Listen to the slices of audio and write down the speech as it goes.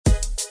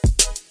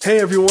Hey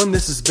everyone,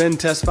 this is Ben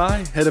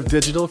Tesfaye, Head of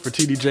Digital for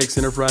TD Jakes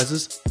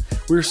Enterprises.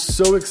 We're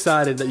so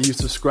excited that you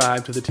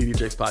subscribe to the TD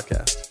Jakes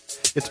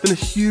podcast. It's been a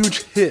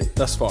huge hit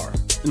thus far,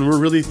 and we're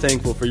really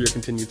thankful for your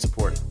continued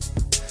support.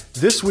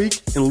 This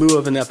week, in lieu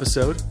of an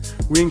episode,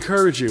 we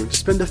encourage you to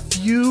spend a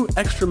few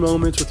extra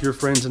moments with your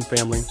friends and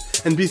family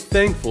and be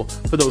thankful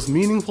for those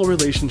meaningful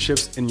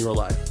relationships in your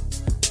life,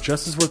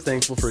 just as we're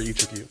thankful for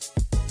each of you.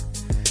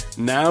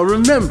 Now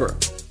remember,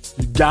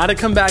 you gotta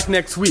come back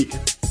next week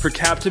for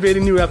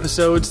captivating new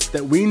episodes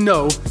that we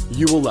know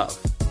you will love.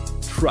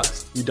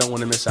 Trust, you don't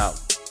want to miss out.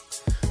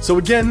 So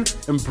again,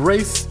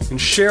 embrace and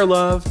share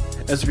love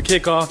as we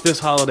kick off this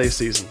holiday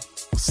season.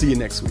 We'll see you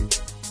next week.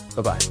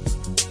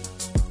 Bye-bye.